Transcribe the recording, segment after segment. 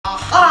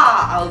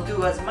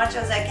as much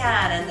as I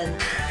can, and then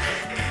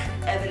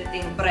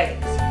everything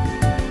breaks.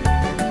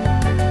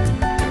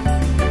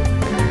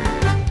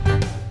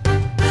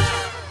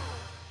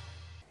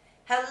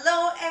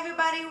 Hello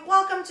everybody,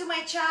 welcome to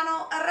my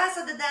channel.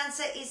 Rasa the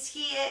dancer is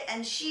here,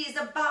 and she is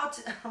about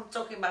to, I'm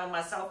talking about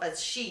myself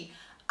as she.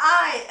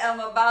 I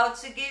am about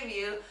to give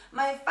you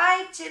my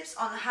 5 tips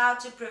on how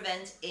to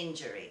prevent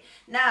injury.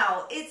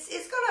 Now, it's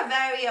gonna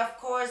vary, of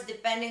course,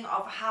 depending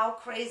on how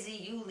crazy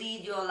you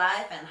lead your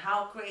life and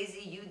how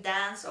crazy you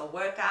dance or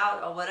work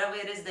out or whatever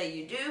it is that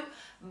you do.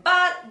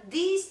 But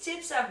these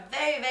tips are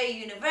very, very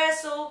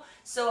universal.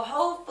 So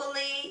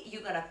hopefully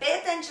you're gonna pay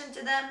attention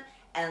to them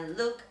and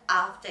look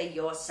after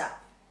yourself.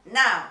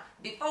 Now,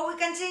 before we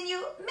continue,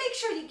 make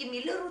sure you give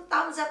me a little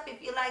thumbs up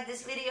if you like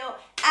this video,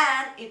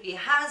 and if you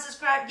haven't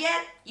subscribed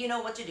yet, you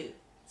know what to do.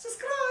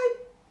 Subscribe!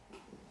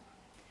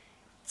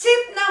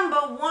 Tip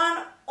number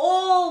 1,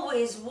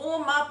 always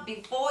warm up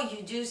before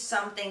you do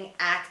something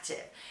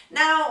active.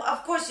 Now,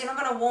 of course, you're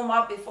not going to warm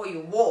up before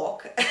you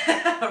walk,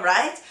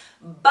 right?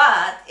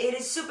 But it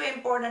is super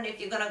important. If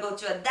you're going to go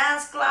to a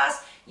dance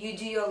class, you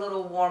do your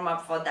little warm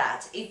up for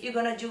that. If you're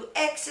going to do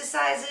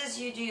exercises,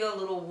 you do your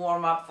little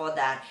warm up for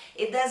that.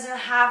 It doesn't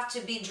have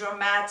to be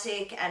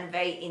dramatic and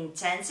very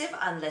intensive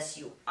unless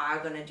you are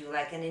going to do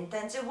like an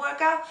intensive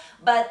workout,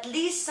 but at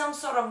least some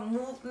sort of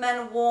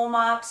movement warm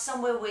up,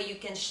 somewhere where you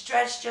can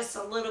stretch just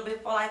a little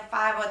bit for like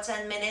 5 or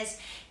 10 minutes,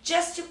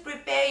 just to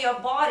prepare your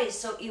body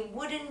so it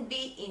wouldn't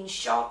be in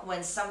shock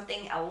when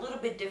something a little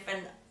bit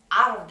different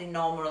out of the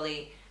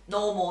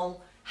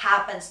normal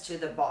happens to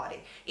the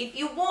body. If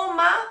you warm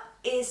up,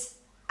 it's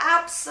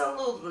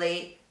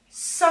absolutely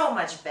so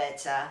much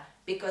better,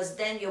 because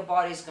then your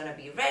body is going to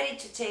be ready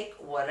to take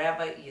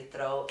whatever you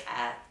throw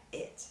at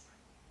it.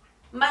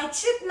 My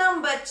tip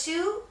number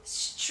 2,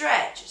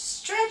 stretch.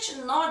 Stretch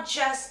not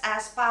just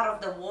as part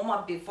of the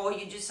warm-up before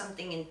you do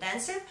something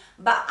intensive,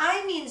 but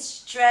I mean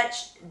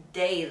stretch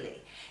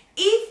daily.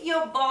 If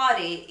your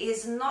body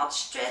is not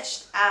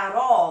stretched at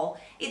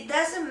all, it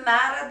doesn't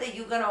matter that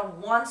you're gonna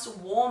once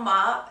warm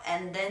up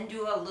and then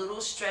do a little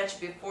stretch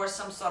before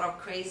some sort of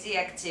crazy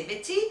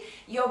activity.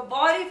 Your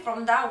body,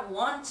 from that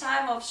one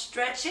time of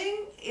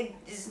stretching, it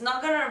is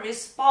not gonna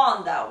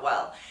respond that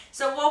well.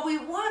 So what we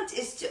want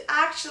is to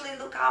actually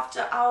look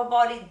after our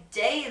body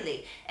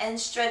daily and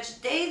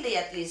stretch daily,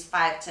 at least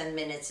 5-10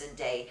 minutes a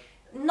day.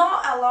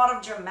 Not a lot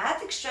of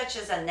dramatic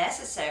stretches are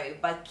necessary,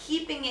 but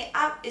keeping it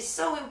up is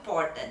so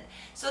important.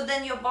 So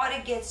then your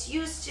body gets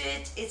used to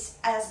it. It's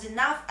as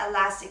enough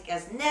elastic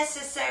as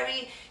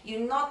necessary. You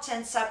not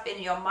tense up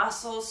in your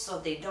muscles so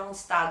they don't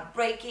start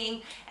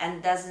breaking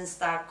and doesn't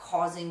start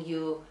causing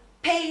you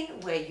pain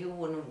where you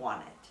wouldn't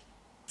want it.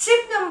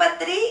 Tip number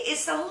 3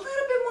 is a little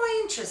bit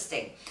more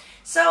interesting.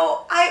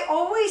 So I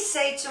always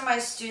say to my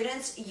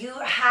students, you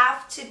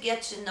have to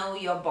get to know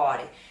your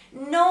body.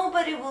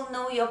 Nobody will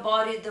know your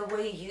body the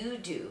way you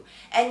do.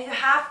 And you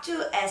have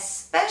to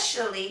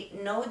especially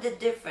know the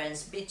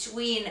difference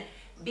between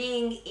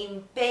being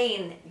in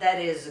pain that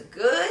is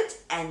good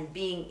and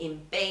being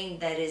in pain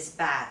that is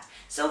bad.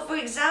 So for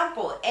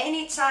example,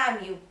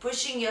 anytime you're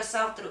pushing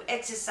yourself through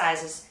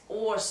exercises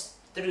or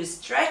through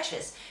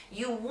stretches,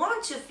 you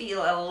want to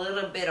feel a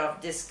little bit of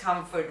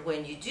discomfort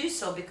when you do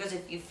so, because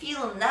if you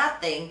feel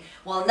nothing,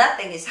 well,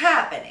 nothing is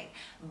happening.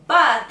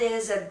 But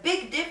there's a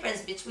big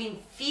difference between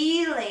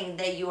feeling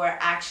that you are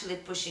actually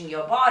pushing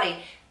your body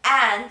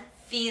and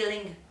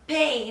feeling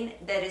pain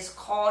that is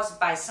caused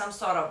by some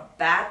sort of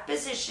bad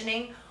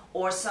positioning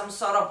or some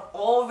sort of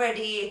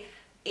already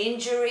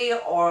injury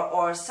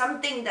or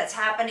something that's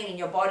happening in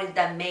your body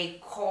that may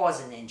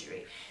cause an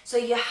injury. So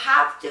you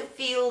have to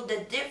feel the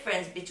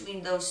difference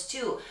between those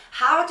two.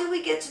 How do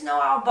we get to know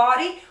our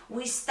body?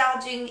 We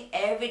start doing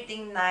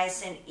everything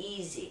nice and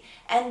easy,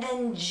 and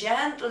then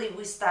gently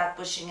we start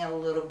pushing a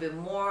little bit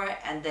more,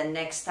 and then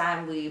next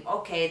time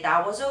okay,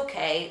 that was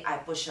okay, I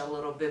push a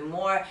little bit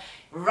more,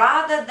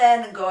 rather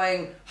than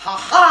going,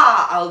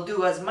 ha, I'll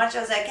do as much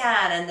as I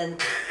can, and then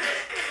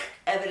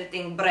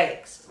everything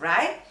breaks,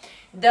 right?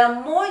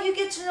 The more you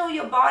get to know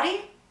your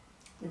body,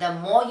 the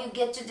more you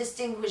get to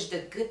distinguish the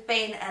good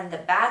pain and the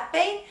bad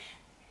pain,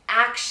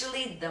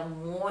 actually the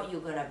more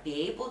you're gonna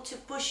be able to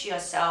push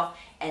yourself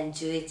and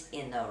do it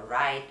in the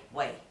right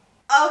way.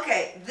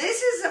 Okay,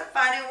 this is a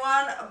funny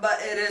one, but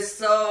it is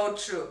so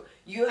true.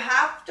 You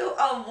have to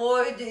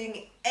avoid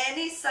doing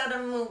any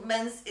sudden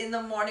movements in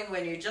the morning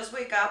when you just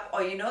wake up,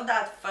 or you know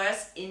that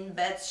first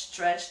in-bed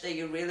stretch that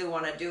you really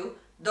want to do.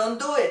 Don't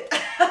do it.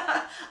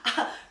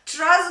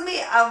 Trust me,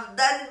 I've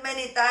done it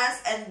many times,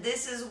 and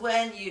this is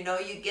when you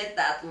get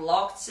that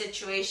locked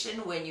situation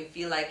when you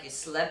feel like you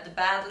slept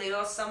badly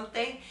or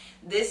something.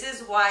 This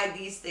is why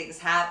these things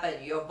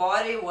happen. Your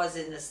body was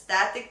in a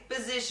static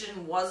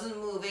position, wasn't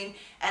moving,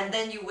 and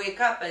then you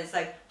wake up and it's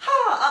like,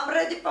 I'm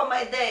ready for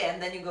my day,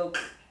 and then you go,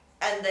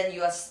 and then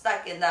you are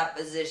stuck in that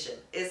position.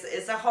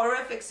 It's a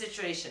horrific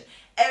situation.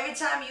 Every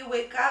time you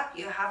wake up,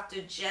 you have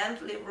to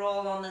gently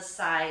roll on the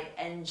side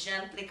and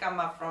gently come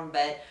up from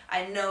bed.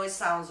 I know it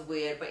sounds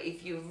weird, but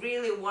if you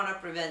really want to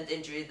prevent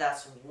injury,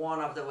 that's one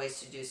of the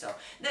ways to do so.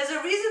 There's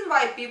a reason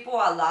why people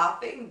are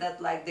laughing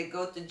that like they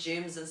go to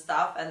gyms and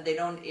stuff and they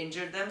don't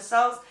injure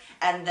themselves,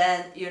 and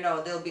then, you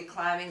know, they'll be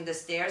climbing the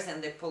stairs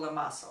and they pull a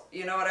muscle.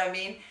 You know what I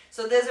mean?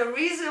 So there's a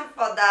reason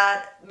for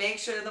that. Make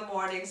sure in the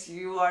mornings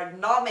you are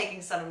not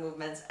making sudden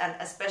movements, and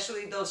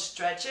especially those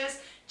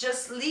stretches,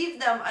 just leave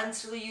them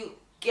until you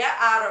get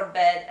out of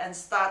bed and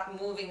start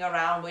moving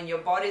around. When your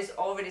body's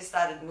already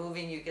started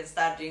moving, you can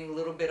start doing a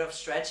little bit of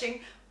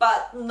stretching,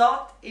 but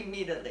not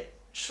immediately.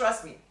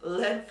 Trust me,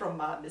 learn from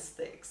my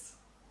mistakes.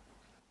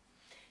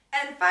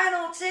 And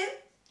final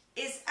tip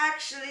is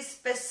actually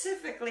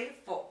specifically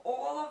for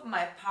all of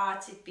my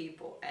party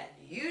people, and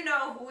you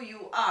know who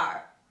you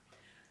are.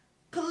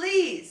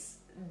 Please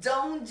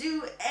don't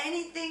do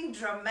anything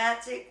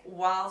dramatic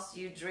whilst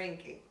you're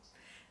drinking.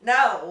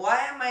 Now,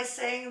 why am I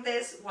saying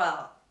this?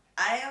 Well,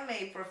 I am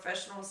a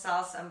professional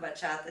salsa and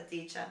bachata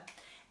teacher,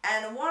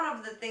 and one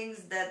of the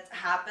things that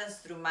happens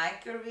through my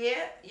career,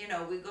 you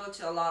know, we go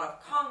to a lot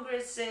of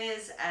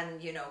congresses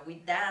and, you know, we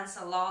dance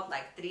a lot,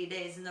 like 3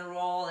 days in a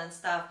row and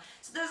stuff.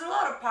 So there's a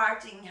lot of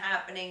partying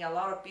happening, a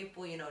lot of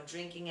people, you know,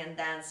 drinking and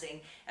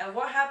dancing. And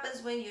what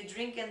happens when you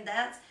drink and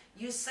dance?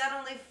 You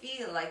suddenly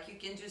feel like you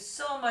can do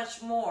so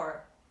much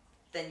more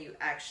than you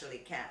actually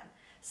can.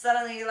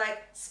 Suddenly you're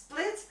like,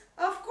 splits?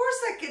 Of course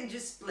I can do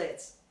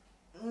splits.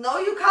 No,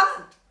 you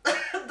can't.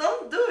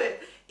 Don't do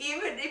it.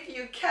 Even if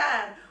you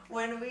can,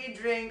 when we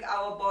drink,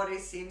 our body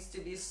seems to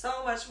be so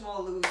much more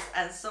loose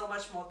and so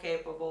much more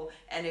capable,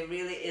 and it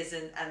really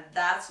isn't. And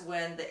that's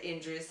when the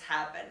injuries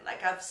happen.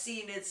 Like, I've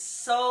seen it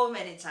so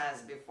many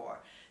times before.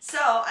 So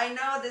I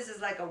know this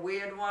is like a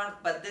weird one,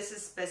 but this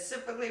is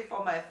specifically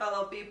for my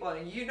fellow people,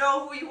 and you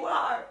know who you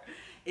are.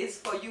 It's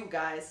for you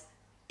guys.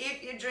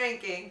 If you're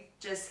drinking,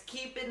 just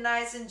keep it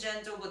nice and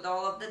gentle with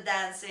all of the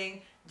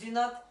dancing. Do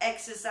not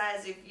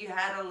exercise if you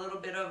had a little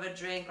bit of a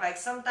drink. Like,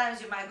 sometimes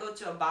you might go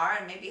to a bar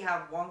and maybe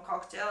have one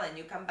cocktail and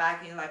you come back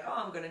and you're like,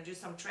 oh, I'm going to do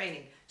some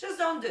training. Just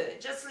don't do it.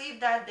 Just leave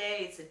that day.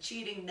 It's a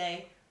cheating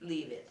day.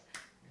 Leave it.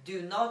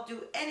 Do not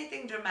do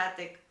anything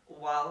dramatic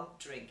while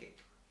drinking.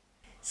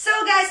 So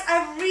guys,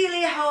 I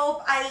really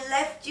hope I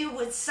left you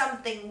with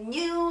something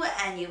new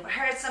and you've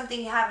heard something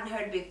you haven't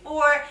heard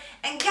before.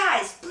 And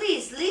guys,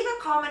 please leave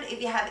a comment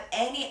if you have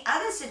any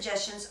other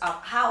suggestions of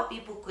how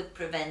people could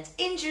prevent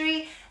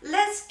injury.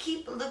 Let's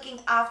keep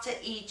looking after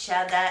each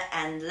other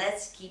and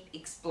let's keep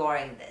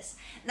exploring this.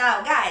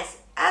 Now guys,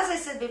 as I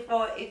said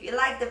before, if you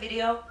like the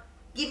video,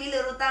 give me a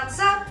little thumbs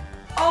up.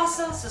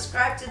 Also,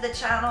 subscribe to the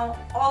channel.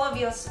 All of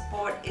your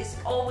support is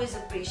always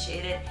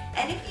appreciated.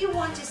 And if you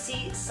want to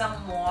see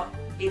some more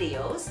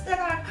videos that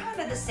are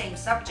kind of the same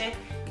subject,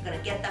 you're going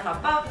to get them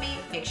above me.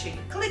 Make sure you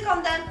click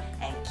on them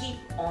and keep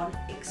on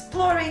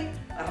exploring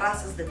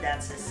Rasa's the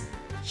Dancer's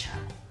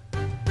channel.